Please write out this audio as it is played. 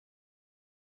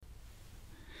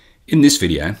In this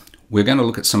video, we're going to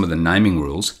look at some of the naming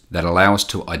rules that allow us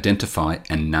to identify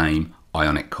and name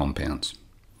ionic compounds.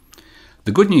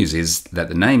 The good news is that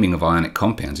the naming of ionic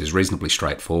compounds is reasonably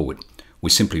straightforward.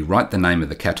 We simply write the name of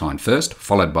the cation first,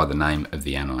 followed by the name of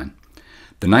the anion.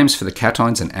 The names for the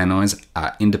cations and anions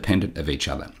are independent of each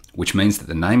other, which means that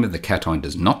the name of the cation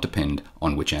does not depend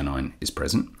on which anion is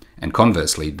present, and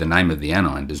conversely, the name of the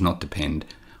anion does not depend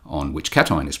on which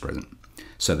cation is present.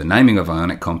 So the naming of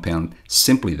ionic compound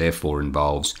simply therefore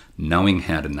involves knowing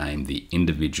how to name the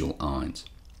individual ions.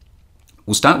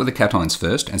 We'll start with the cations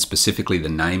first, and specifically the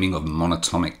naming of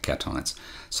monatomic cations.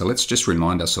 So let's just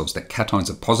remind ourselves that cations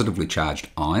are positively charged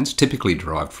ions, typically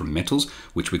derived from metals,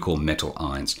 which we call metal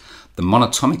ions. The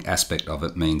monatomic aspect of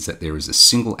it means that there is a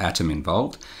single atom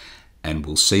involved, and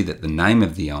we'll see that the name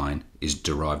of the ion is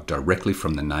derived directly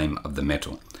from the name of the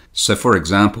metal. So for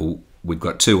example, we've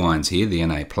got two ions here, the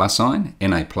Na plus ion.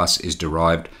 Na plus is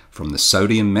derived from the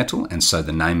sodium metal, and so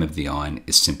the name of the ion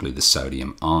is simply the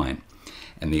sodium ion.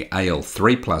 And the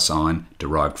Al3 plus ion,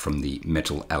 derived from the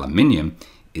metal aluminium,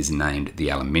 is named the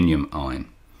aluminium ion.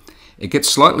 It gets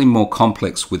slightly more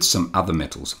complex with some other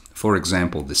metals. For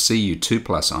example, the Cu2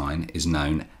 plus ion is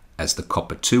known as the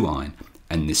copper 2 ion,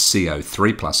 and the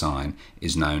CO3 plus ion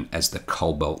is known as the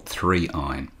cobalt 3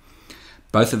 ion.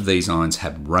 Both of these ions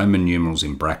have Roman numerals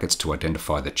in brackets to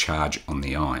identify the charge on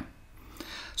the ion.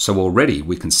 So already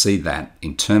we can see that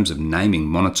in terms of naming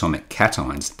monatomic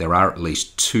cations, there are at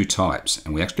least two types,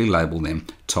 and we actually label them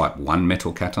type 1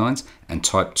 metal cations and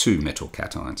type 2 metal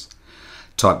cations.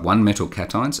 Type 1 metal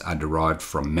cations are derived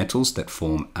from metals that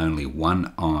form only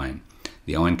one ion.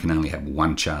 The ion can only have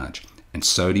one charge, and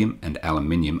sodium and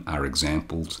aluminium are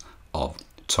examples of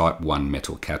type 1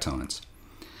 metal cations.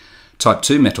 Type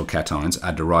 2 metal cations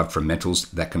are derived from metals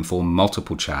that can form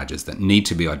multiple charges that need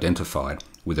to be identified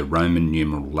with a Roman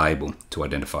numeral label to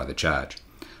identify the charge.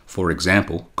 For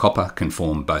example, copper can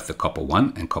form both the copper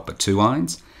 1 and copper 2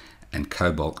 ions, and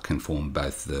cobalt can form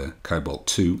both the cobalt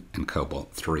 2 and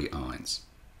cobalt 3 ions.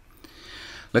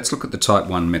 Let's look at the type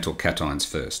 1 metal cations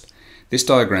first. This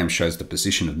diagram shows the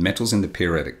position of metals in the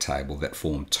periodic table that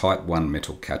form type 1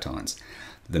 metal cations.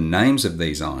 The names of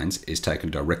these ions is taken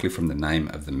directly from the name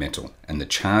of the metal, and the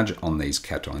charge on these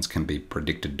cations can be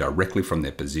predicted directly from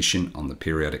their position on the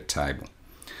periodic table.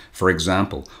 For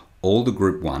example, all the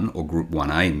group 1 or group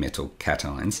 1A metal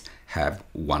cations have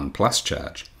 1 plus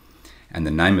charge, and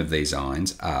the name of these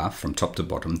ions are, from top to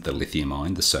bottom, the lithium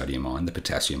ion, the sodium ion, the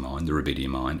potassium ion, the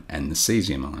rubidium ion, and the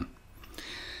cesium ion.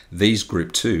 These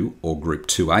group 2 or group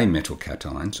 2A metal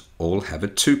cations all have a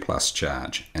 2 plus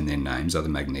charge, and their names are the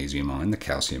magnesium ion, the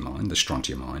calcium ion, the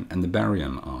strontium ion, and the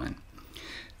barium ion.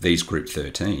 These group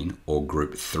 13 or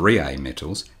group 3A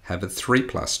metals have a 3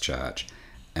 plus charge,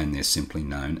 and they're simply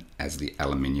known as the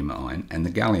aluminium ion and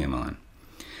the gallium ion.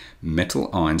 Metal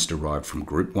ions derived from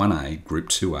group 1A, group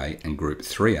 2A, and group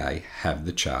 3A have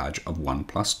the charge of 1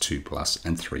 plus, 2 plus,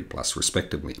 and 3 plus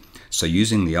respectively. So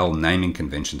using the old naming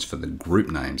conventions for the group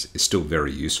names is still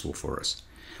very useful for us.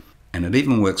 And it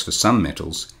even works for some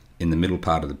metals in the middle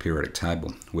part of the periodic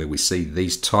table, where we see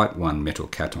these type 1 metal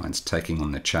cations taking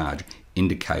on the charge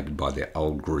indicated by their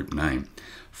old group name.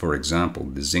 For example,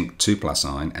 the zinc 2 plus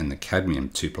ion and the cadmium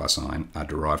 2 plus ion are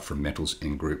derived from metals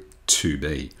in group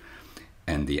 2B,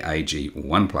 and the Ag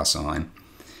 1 plus ion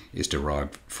is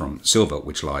derived from silver,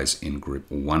 which lies in group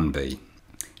 1B.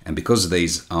 And because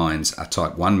these ions are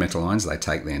type 1 metal ions, they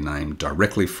take their name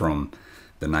directly from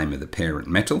the name of the parent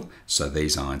metal, so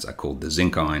these ions are called the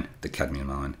zinc ion, the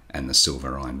cadmium ion, and the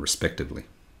silver ion respectively.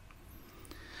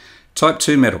 Type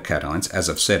 2 metal cations, as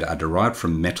I've said, are derived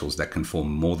from metals that can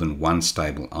form more than one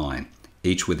stable ion,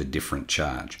 each with a different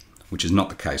charge, which is not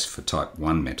the case for type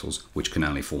 1 metals, which can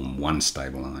only form one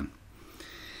stable ion.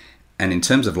 And in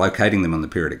terms of locating them on the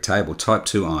periodic table, type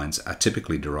 2 ions are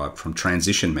typically derived from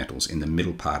transition metals in the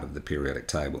middle part of the periodic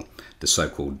table, the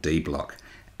so-called D block,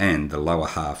 and the lower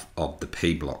half of the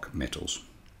P block metals.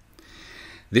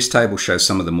 This table shows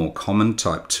some of the more common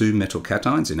type 2 metal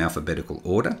cations in alphabetical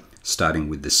order, starting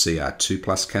with the Cr2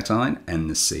 plus cation and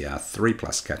the Cr3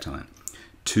 plus cation.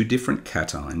 Two different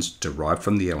cations derived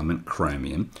from the element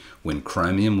chromium when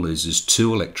chromium loses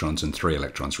 2 electrons and 3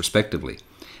 electrons respectively.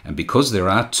 And because there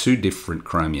are two different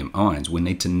chromium ions, we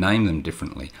need to name them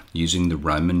differently using the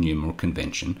Roman numeral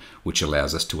convention, which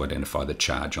allows us to identify the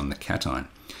charge on the cation.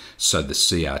 So the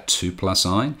Cr2 plus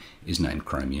ion is named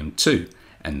chromium 2,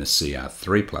 and the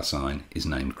Cr3 plus ion is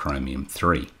named chromium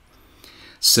 3.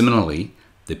 Similarly,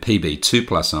 the Pb2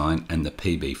 plus ion and the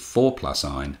Pb4 plus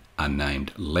ion are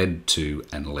named lead 2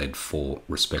 and lead 4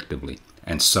 respectively,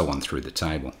 and so on through the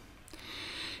table.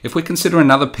 If we consider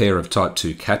another pair of type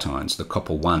 2 cations, the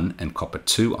copper 1 and copper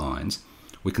 2 ions,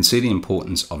 we can see the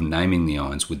importance of naming the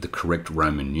ions with the correct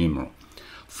Roman numeral.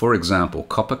 For example,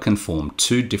 copper can form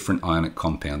two different ionic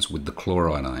compounds with the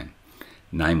chloride ion,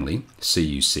 namely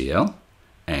CuCl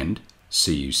and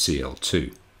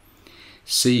CuCl2.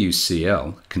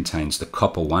 CuCl contains the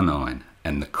copper 1 ion,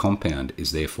 and the compound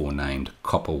is therefore named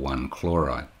copper 1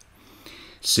 chloride.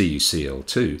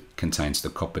 CuCl2 contains the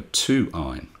copper 2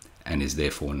 ion and is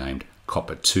therefore named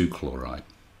copper 2 chloride.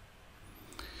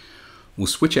 We'll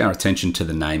switch our attention to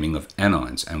the naming of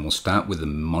anions, and we'll start with the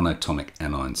monatomic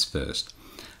anions first.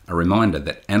 A reminder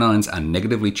that anions are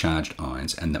negatively charged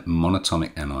ions and that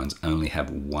monatomic anions only have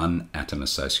one atom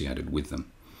associated with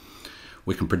them.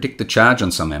 We can predict the charge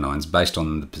on some anions based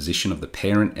on the position of the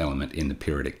parent element in the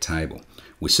periodic table.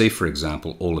 We see, for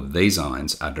example, all of these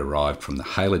ions are derived from the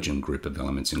halogen group of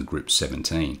elements in group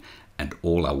 17, and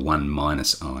all are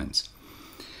 1- ions.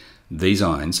 These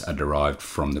ions are derived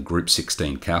from the group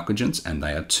 16 chalcogens, and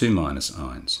they are 2-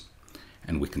 ions.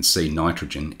 And we can see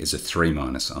nitrogen is a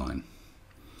 3- ion.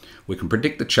 We can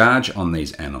predict the charge on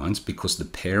these anions because the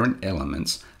parent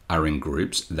elements are in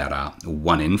groups that are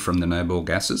 1 from the noble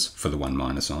gases for the 1-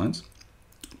 ions,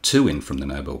 2 from the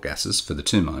noble gases for the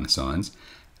 2- ions,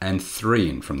 and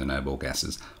 3 from the noble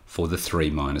gases for the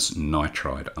 3-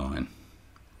 nitride ion.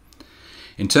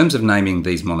 In terms of naming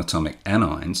these monatomic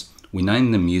anions, we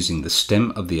name them using the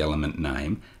stem of the element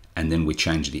name, and then we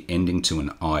change the ending to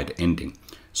an "-ide" ending.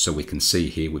 So we can see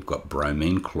here we've got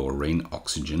bromine, chlorine,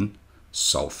 oxygen,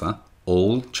 sulfur,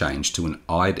 all changed to an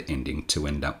 "-ide" ending to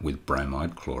end up with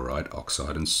bromide, chloride,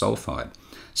 oxide, and sulfide.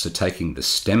 So taking the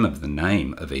stem of the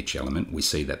name of each element, we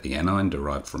see that the anion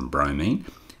derived from bromine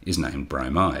is named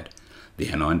bromide. The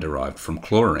anion derived from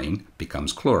chlorine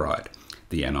becomes chloride.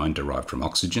 The anion derived from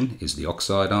oxygen is the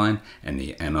oxide ion, and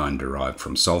the anion derived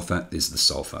from sulfur is the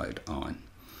sulfide ion.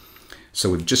 So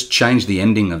we've just changed the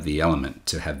ending of the element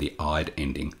to have the "-ide"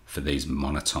 ending for these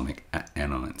monatomic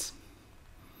anions.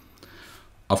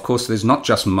 Of course, there's not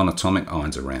just monatomic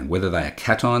ions around. Whether they are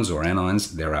cations or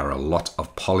anions, there are a lot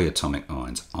of polyatomic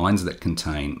ions, ions that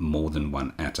contain more than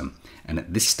one atom. And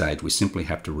at this stage, we simply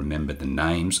have to remember the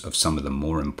names of some of the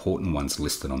more important ones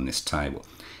listed on this table,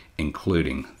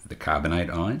 including the carbonate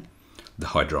ion, the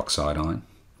hydroxide ion,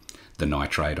 the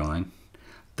nitrate ion,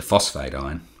 the phosphate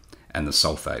ion, and the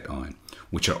sulfate ion,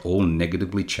 which are all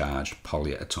negatively charged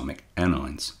polyatomic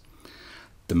anions.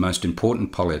 The most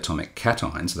important polyatomic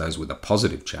cations, those with a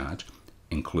positive charge,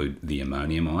 include the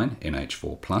ammonium ion,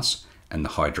 NH4+, and the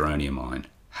hydronium ion,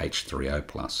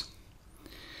 H3O+.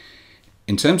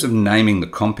 In terms of naming the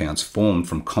compounds formed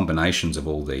from combinations of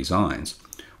all these ions,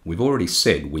 we've already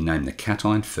said we name the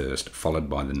cation first, followed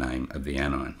by the name of the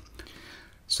anion.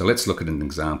 So let's look at an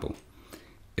example.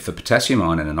 If a potassium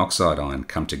ion and an oxide ion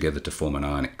come together to form an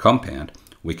ionic compound,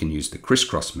 we can use the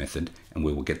crisscross method and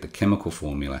we will get the chemical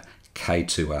formula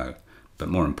K2O. But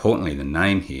more importantly, the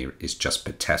name here is just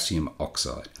potassium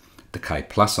oxide. The K+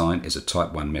 ion is a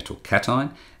type 1 metal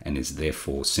cation and is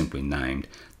therefore simply named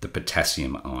the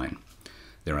potassium ion.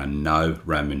 There are no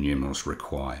Roman numerals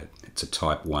required. It's a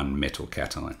type 1 metal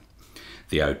cation.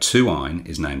 The O2 ion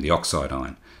is named the oxide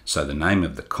ion, so the name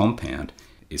of the compound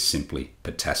is simply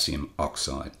potassium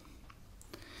oxide.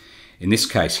 In this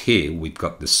case here, we've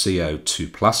got the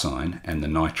CO2+ ion and the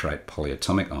nitrate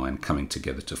polyatomic ion coming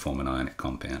together to form an ionic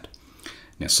compound.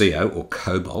 Now CO, or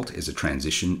cobalt, is a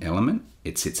transition element.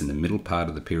 It sits in the middle part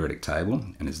of the periodic table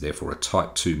and is therefore a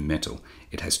type 2 metal.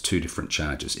 It has two different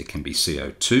charges. It can be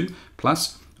CO2+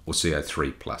 or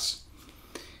CO3+.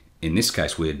 In this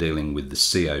case, we're dealing with the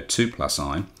CO2+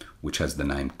 ion, which has the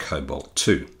name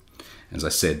cobalt-2. As I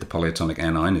said, the polyatomic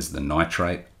anion is the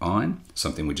nitrate ion,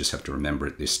 something we just have to remember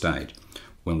at this stage.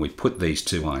 When we put these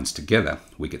two ions together,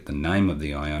 we get the name of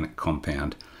the ionic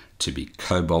compound to be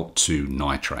cobalt-2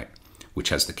 nitrate, which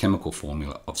has the chemical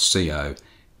formula of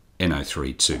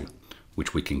CONO3-2,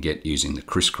 which we can get using the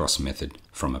crisscross method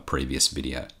from a previous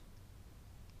video.